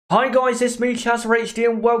Hi guys, it's me ChazHD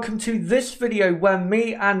and welcome to this video where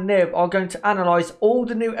me and Nib are going to analyse all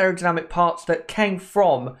the new aerodynamic parts that came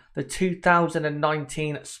from the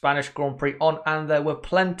 2019 Spanish Grand Prix on, and there were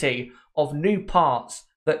plenty of new parts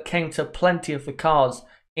that came to plenty of the cars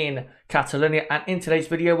in Catalonia, and in today's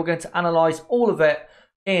video we're going to analyse all of it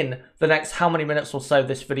in the next how many minutes or so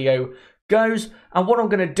this video goes. And what I'm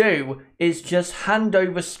going to do is just hand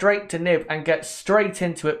over straight to Nib and get straight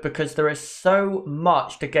into it because there is so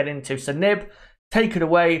much to get into. So Nib, take it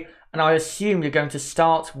away, and I assume you're going to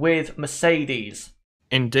start with Mercedes.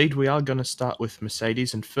 Indeed, we are going to start with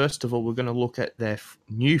Mercedes, and first of all, we're going to look at their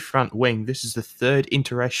new front wing. This is the third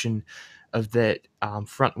iteration of their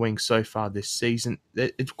front wing so far this season.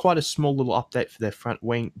 It's quite a small little update for their front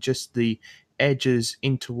wing. Just the edges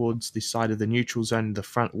in towards the side of the neutral zone of the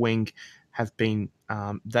front wing have been,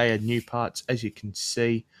 they are new parts, as you can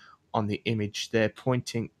see on the image there,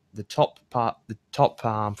 pointing the top part,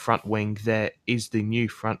 front wing there is the new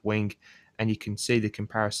front wing, and you can see the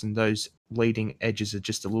comparison. Those leading edges are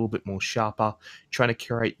just a little bit more sharper, trying to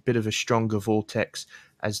create a bit of a stronger vortex,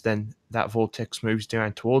 as then that vortex moves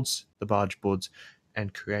down towards the barge boards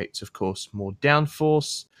and creates, of course, more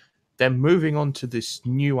downforce. Then moving on to this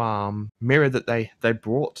new mirror that they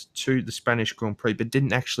brought to the Spanish Grand Prix, but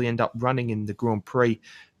didn't actually end up running in the Grand Prix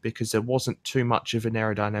because there wasn't too much of an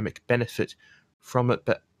aerodynamic benefit from it.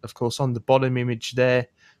 But of course, on the bottom image there,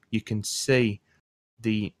 you can see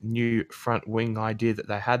the new front wing idea that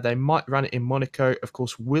they had. They might run it in Monaco. Of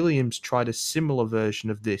course, Williams tried a similar version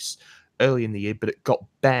of this early in the year, but it got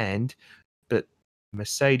banned. But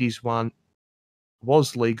Mercedes one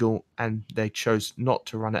was legal, and they chose not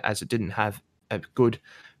to run it as it didn't have a good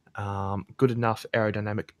enough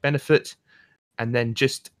aerodynamic benefit. And then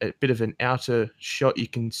just a bit of an outer shot, you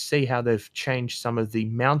can see how they've changed some of the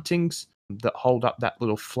mountings that hold up that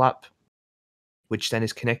little flap, which then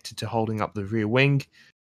is connected to holding up the rear wing.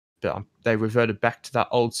 But they reverted back to that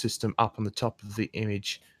old system up on the top of the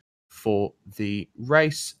image for the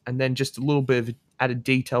race. And then just a little bit of added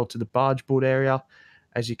detail to the barge board area.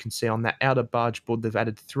 As you can see on that outer barge board, they've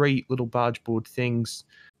added three little barge board things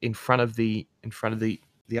in front of the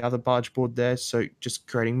other barge board there. So just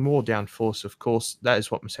creating more downforce. Of course, that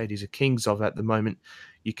is what Mercedes are kings of at the moment.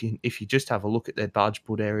 You can, if you just have a look at their barge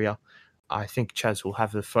board area, I think Chaz will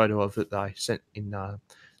have a photo of it that I sent in the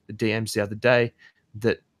DMs the other day,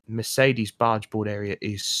 that Mercedes barge board area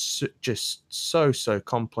is just so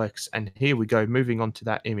complex. And here we go, moving on to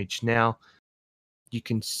that image now. You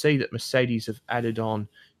can see that Mercedes have added on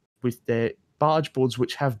with their barge boards,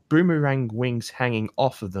 which have boomerang wings hanging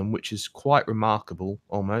off of them, which is quite remarkable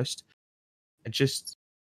almost. And just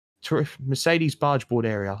terrific. Mercedes barge board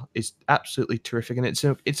area is absolutely terrific, and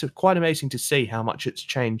it's quite amazing to see how much it's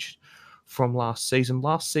changed from last season.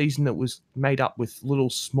 Last season it was made up with little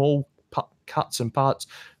small cuts and parts,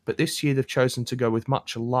 but this year they've chosen to go with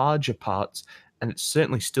much larger parts, and it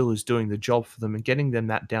certainly still is doing the job for them and getting them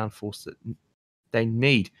that downforce that they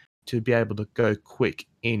need to be able to go quick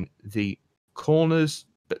in the corners.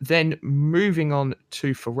 But then moving on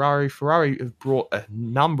to Ferrari. Ferrari have brought a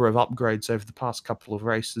number of upgrades over the past couple of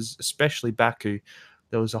races, especially Baku.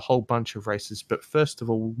 There was a whole bunch of races. But first of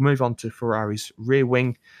all, we'll move on to Ferrari's rear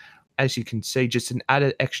wing. As you can see, just an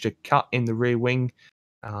added extra cut in the rear wing.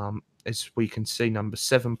 As we can see, number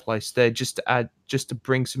 7 placed there, just to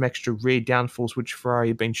bring some extra rear downforce, which Ferrari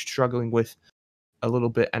have been struggling with a little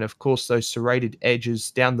bit. And of course, those serrated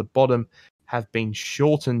edges down the bottom have been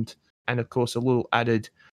shortened, and of course a little added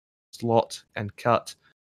slot and cut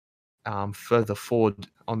further forward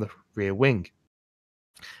on the rear wing.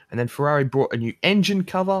 And then Ferrari brought a new engine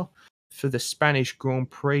cover for the Spanish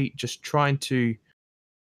Grand Prix, just trying to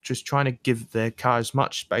give their car as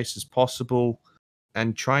much space as possible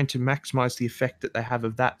and trying to maximize the effect that they have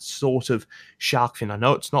of that sort of shark fin. I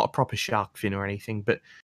know it's not a proper shark fin or anything, but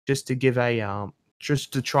just to give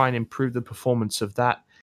just to try and improve the performance of that.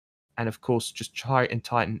 And of course, just try and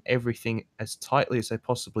tighten everything as tightly as they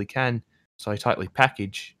possibly can. So tightly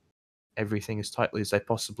package everything as tightly as they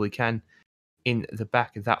possibly can in the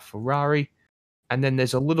back of that Ferrari. And then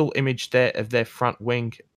there's a little image there of their front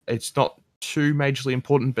wing. It's not too majorly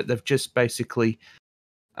important, but they've just basically,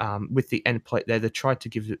 with the end plate there, they tried to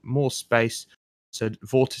give it more space so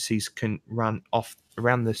vortices can run off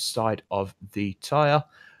around the side of the tyre.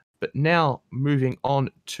 But now moving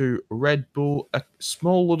on to Red Bull, a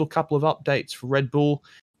small little couple of updates for Red Bull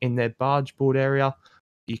in their barge board area.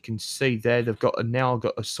 You can see there they've now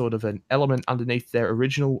got a sort of an element underneath their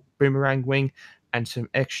original boomerang wing and some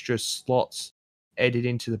extra slots added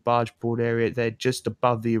into the barge board area. They're just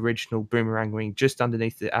above the original boomerang wing, just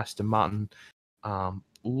underneath the Aston Martin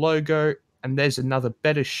logo. And there's another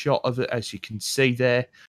better shot of it, as you can see there,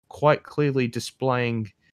 quite clearly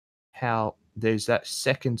displaying how there's that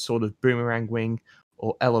second sort of boomerang wing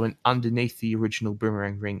or element underneath the original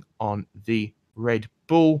boomerang ring on the Red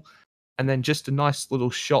Bull. And then just a nice little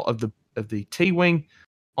shot of the T-wing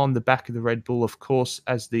on the back of the Red Bull, of course,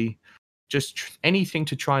 as the anything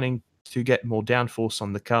to try to get more downforce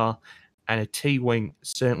on the car. And a T-wing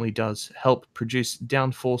certainly does help produce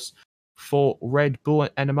downforce for Red Bull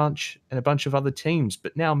and a bunch of other teams.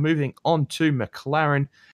 But now moving on to McLaren.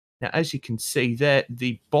 Now, as you can see there,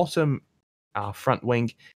 the bottom front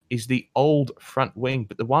wing is the old front wing,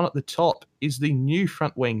 but the one at the top is the new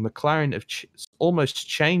front wing. McLaren have almost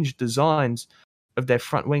changed designs of their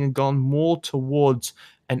front wing and gone more towards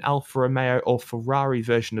an Alfa Romeo or Ferrari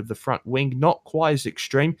version of the front wing. Not quite as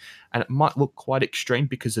extreme, and it might look quite extreme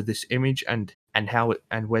because of this image and how it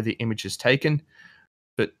and where the image is taken.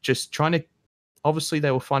 But just trying to, obviously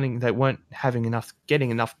they were finding they weren't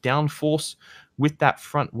getting enough downforce with that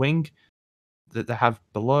front wing that they have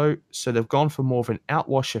below, so they've gone for more of an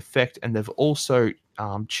outwash effect, and they've also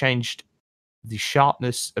changed the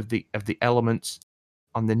sharpness of the elements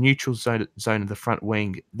on the neutral zone of the front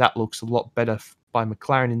wing. That looks a lot better by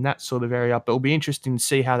McLaren in that sort of area, but it'll be interesting to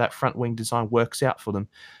see how that front wing design works out for them,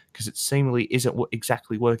 because it seemingly isn't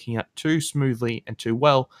exactly working out too smoothly and too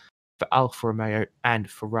well for Alfa Romeo and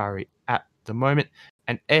Ferrari at the moment.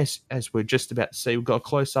 And as we're just about to see, we've got a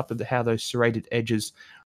close-up of how those serrated edges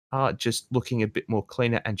are just looking a bit more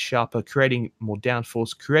cleaner and sharper, creating more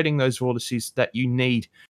downforce, creating those vortices that you need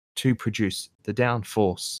to produce the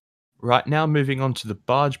downforce. Right now, moving on to the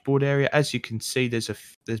barge board area. As you can see, there's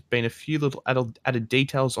been a few little added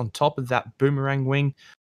details on top of that boomerang wing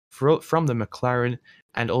from the McLaren,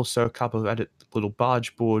 and also a couple of added little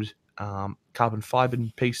barge board carbon fiber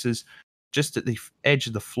pieces just at the edge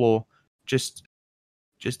of the floor. Just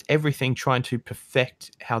everything trying to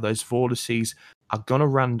perfect how those vortices are going to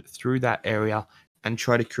run through that area and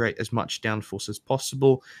try to create as much downforce as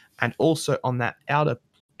possible. And also on that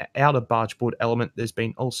outer barge board element, there's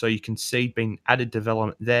been also, you can see, been added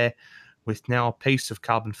development there with now a piece of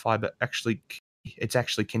carbon fiber it's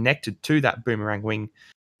actually connected to that boomerang wing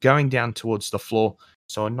going down towards the floor.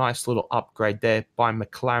 So a nice little upgrade there by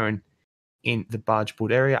McLaren in the barge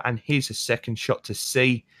board area. And here's a second shot to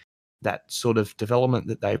see that sort of development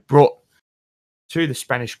that they brought to the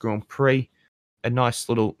Spanish Grand Prix. A nice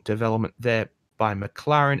little development there by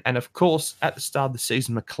McLaren. And of course, at the start of the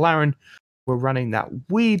season, McLaren were running that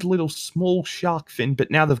weird little small shark fin, but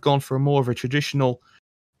now they've gone for more of a traditional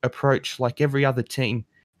approach like every other team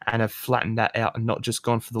and have flattened that out and not just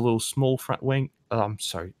gone for the little small front wing,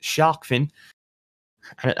 shark fin.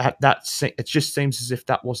 And it just seems as if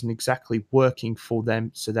that wasn't exactly working for them,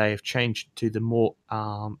 so they have changed to the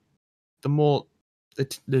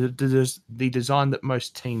design that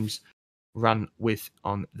most teams run with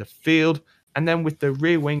on the field. And then with the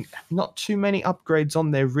rear wing, not too many upgrades on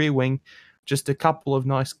their rear wing, just a couple of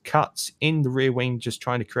nice cuts in the rear wing, just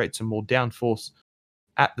trying to create some more downforce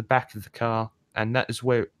at the back of the car. And that is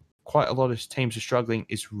where quite a lot of teams are struggling,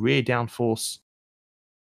 is rear downforce,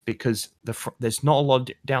 because there's not a lot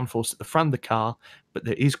of downforce at the front of the car, but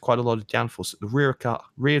there is quite a lot of downforce at the rear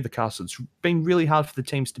of the car. So it's been really hard for the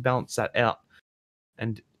teams to balance that out,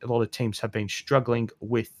 and a lot of teams have been struggling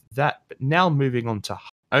with that. But now moving on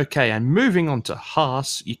to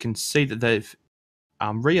Haas, you can see that they've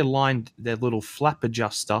realigned their little flap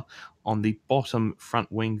adjuster on the bottom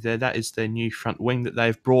front wing there. That is their new front wing that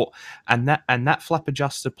they've brought, and that flap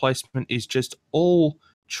adjuster placement is just all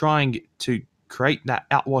trying to create that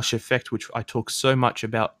outwash effect, which I talk so much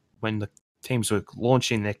about when the teams were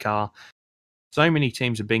launching their car. So many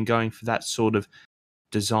teams have been going for that sort of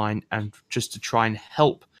design, and just to try and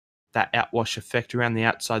help that outwash effect around the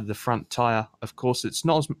outside of the front tire. Of course, it's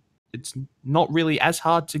not really as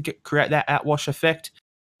hard to create that outwash effect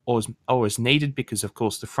or as needed, because of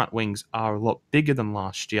course the front wings are a lot bigger than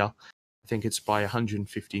last year. I think it's by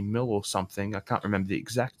 150 mil or something. I can't remember the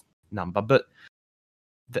exact number, but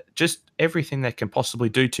just everything they can possibly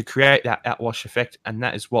do to create that outwash effect, and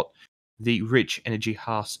that is what the Rich Energy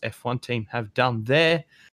Haas F1 team have done there.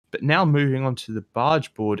 But now moving on to the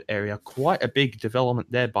barge board area, quite a big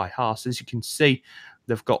development there by Haas. As you can see,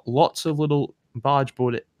 they've got lots of little barge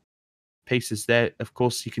board pieces there. Of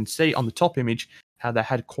course, you can see on the top image how they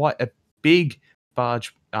had quite a big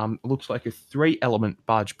barge, looks like a 3-element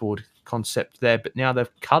barge board concept there, but now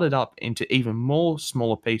they've cut it up into even more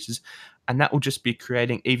smaller pieces, and that will just be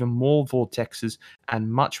creating even more vortexes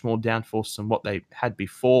and much more downforce than what they had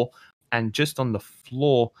before. And just on the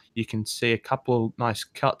floor, you can see a couple of nice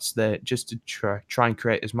cuts there just to try and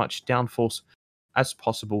create as much downforce as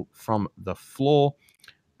possible from the floor.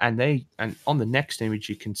 And on the next image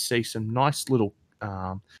you can see some nice little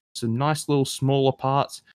smaller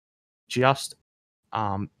parts just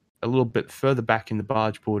a little bit further back in the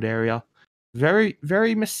barge board area.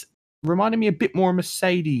 Reminding me a bit more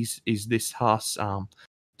Mercedes is this Haas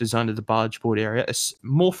design of the barge board area. It's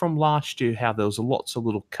more from last year, how there was lots of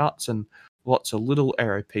little cuts and lots of little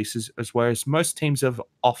aero pieces, as whereas most teams have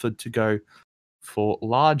offered to go for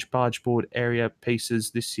large barge board area pieces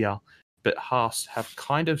this year, but Haas have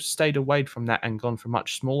kind of stayed away from that and gone for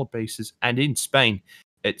much smaller pieces. And in Spain,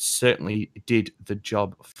 it certainly did the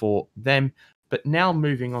job for them. But now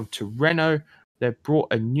moving on to Renault, they've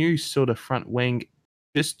brought a new sort of front wing,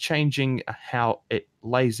 just changing how it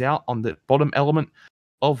lays out on the bottom element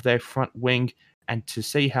of their front wing, and to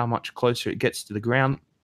see how much closer it gets to the ground.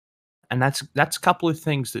 And that's a couple of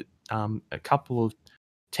things that a couple of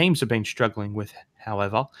teams have been struggling with.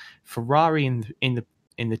 However, Ferrari in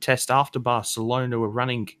the test after Barcelona were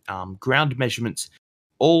running ground measurements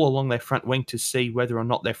all along their front wing to see whether or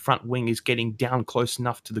not their front wing is getting down close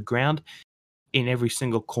enough to the ground in every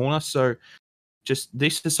single corner. So just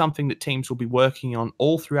this is something that teams will be working on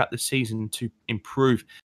all throughout the season to improve,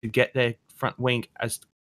 to get their front wing as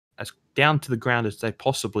down to the ground as they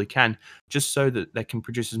possibly can, just so that they can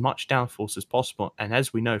produce as much downforce as possible. And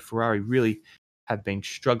as we know, Ferrari really have been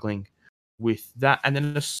struggling with that. And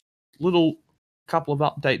then a little couple of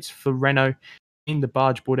updates for Renault in the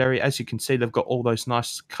barge board area. As you can see, they've got all those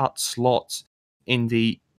nice cut slots on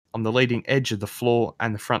the leading edge of the floor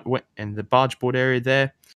and the front and the barge board area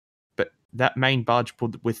there. But that main barge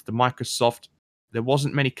board with the Microsoft, there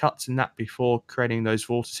wasn't many cuts in that before, creating those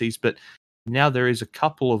vortices, but now there is a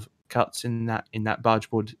couple of cuts in that barge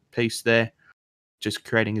board piece there, just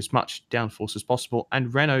creating as much downforce as possible.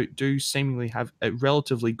 And Renault do seemingly have a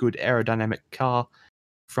relatively good aerodynamic car.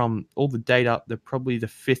 From all the data, they're probably the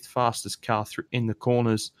 5th fastest car in the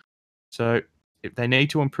corners. So if they need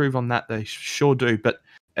to improve on that, they sure do. But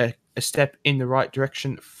a step in the right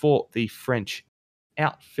direction for the French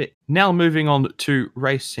outfit. Now moving on to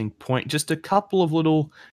Racing Point, just a couple of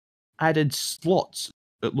little added slots,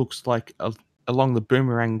 it looks like, along the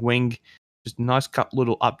boomerang wing. Just a nice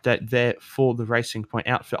little update there for the Racing Point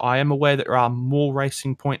outfit. I am aware that there are more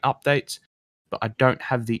Racing Point updates, but I don't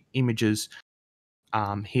have the images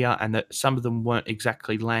here, and that some of them weren't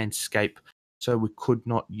exactly landscape, so we could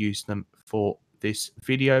not use them for this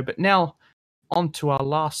video. But now on to our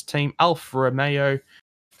last team, Alfa Romeo.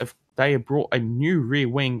 They have brought a new rear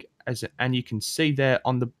wing, and you can see there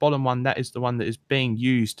on the bottom one, that is the one that is being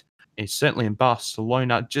used. It's certainly in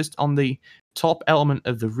Barcelona, just on the top element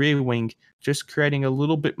of the rear wing, just creating a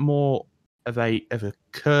little bit more of a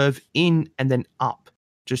curve in and then up,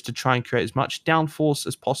 just to try and create as much downforce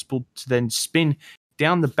as possible to then spin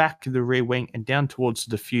down the back of the rear wing and down towards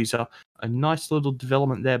the diffuser. A nice little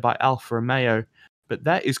development there by Alfa Romeo. But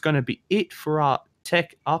that is going to be it for our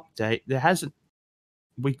tech update.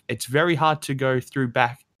 It's very hard to go through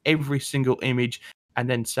back every single image and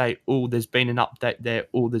then say, oh, there's been an update there,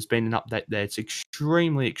 or there's been an update there. It's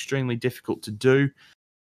extremely, extremely difficult to do.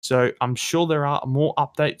 So I'm sure there are more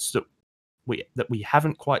updates that we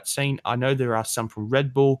haven't quite seen. I know there are some from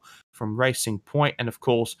Red Bull, from Racing Point, and of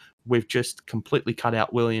course, we've just completely cut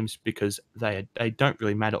out Williams because they don't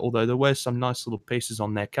really matter, although there were some nice little pieces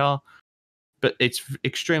on their car. But it's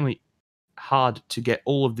extremely hard to get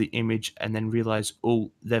all of the image and then realize,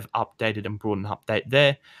 oh, they've updated and brought an update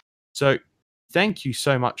there. So thank you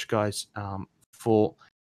so much, guys, for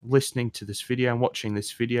listening to this video and watching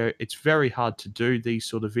this video. It's very hard to do these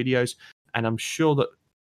sort of videos, and I'm sure that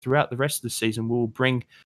throughout the rest of the season, we'll bring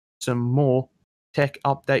some more tech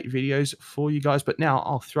update videos for you guys. But now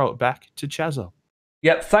I'll throw it back to Chazza.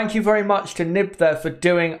 Yep, thank you very much to Nib there for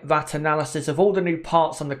doing that analysis of all the new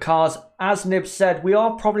parts on the cars. As Nib said, we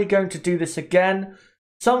are probably going to do this again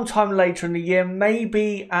sometime later in the year,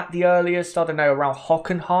 maybe at the earliest, I don't know, around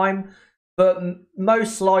Hockenheim, but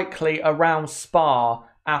most likely around Spa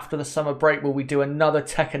after the summer break, where we do another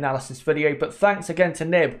tech analysis video. But thanks again to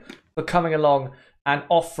Nib for coming along and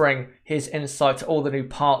offering his insight to all the new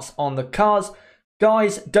parts on the cars.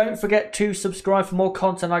 Guys, don't forget to subscribe for more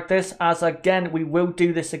content like this, as again, we will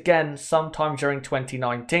do this again sometime during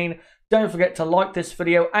 2019. Don't forget to like this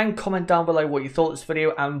video and comment down below what you thought of this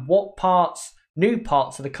video and what new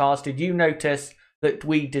parts of the cars did you notice that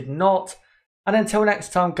we did not. And until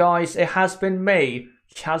next time, guys, it has been me,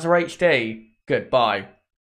 Chazza HD. Goodbye.